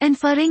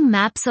Inferring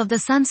maps of the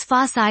Sun's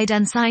far-side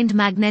unsigned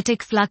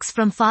magnetic flux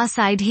from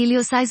far-side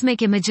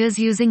helioseismic images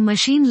using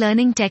machine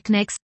learning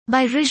techniques,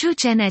 by Riju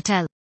Chen et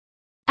al.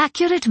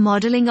 Accurate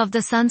modeling of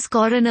the Sun's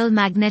coronal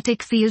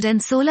magnetic field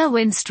and solar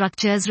wind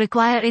structures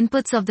require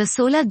inputs of the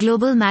solar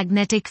global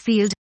magnetic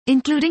field,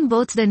 including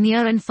both the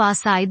near and far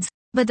sides,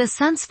 but the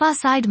Sun's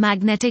far-side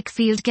magnetic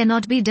field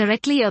cannot be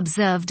directly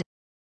observed.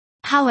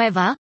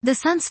 However, the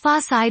Sun's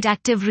far-side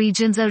active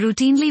regions are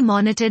routinely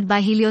monitored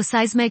by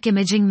helioseismic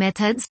imaging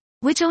methods,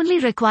 which only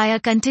require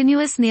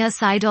continuous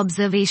near-side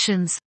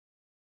observations.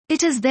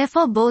 It is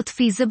therefore both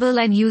feasible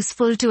and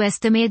useful to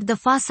estimate the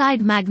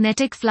far-side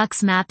magnetic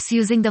flux maps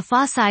using the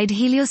far-side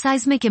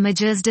helioseismic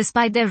images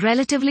despite their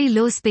relatively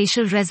low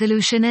spatial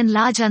resolution and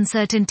large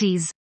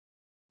uncertainties.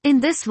 In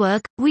this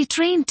work, we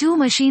trained two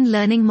machine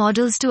learning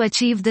models to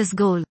achieve this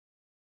goal.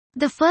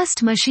 The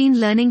first machine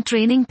learning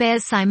training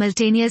pairs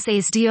simultaneous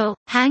ASDO,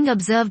 Hang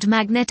observed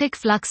magnetic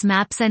flux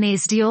maps and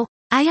ASDO,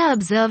 IA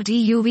observed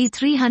EUV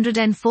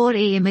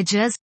 304A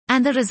images,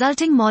 and the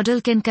resulting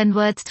model can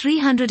convert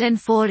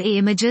 304A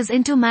images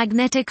into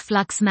magnetic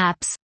flux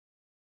maps.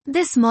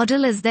 This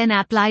model is then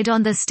applied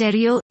on the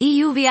stereo,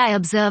 EUVI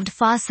observed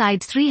far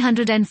side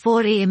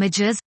 304A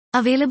images,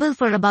 available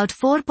for about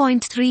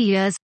 4.3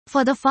 years,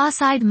 for the far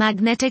side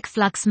magnetic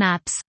flux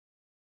maps.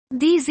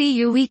 These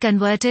EUV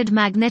converted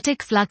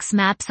magnetic flux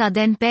maps are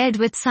then paired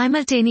with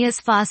simultaneous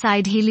far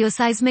side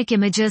helioseismic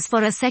images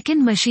for a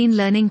second machine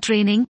learning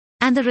training,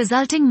 and the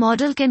resulting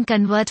model can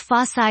convert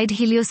far-side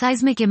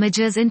helioseismic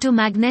images into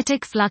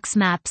magnetic flux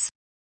maps.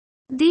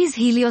 These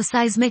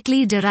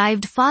helioseismically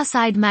derived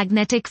far-side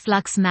magnetic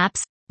flux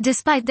maps,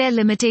 despite their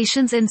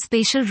limitations in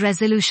spatial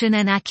resolution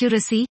and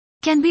accuracy,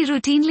 can be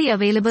routinely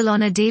available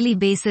on a daily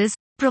basis,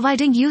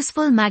 providing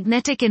useful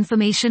magnetic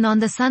information on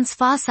the Sun's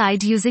far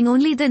side using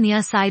only the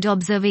near-side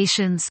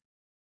observations.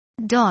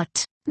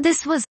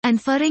 This was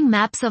Inferring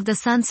maps of the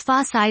Sun's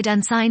far-side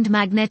unsigned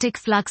magnetic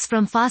flux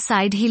from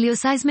far-side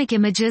helioseismic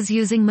images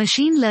using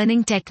machine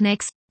learning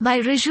techniques,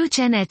 by Riju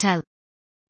Chen et al.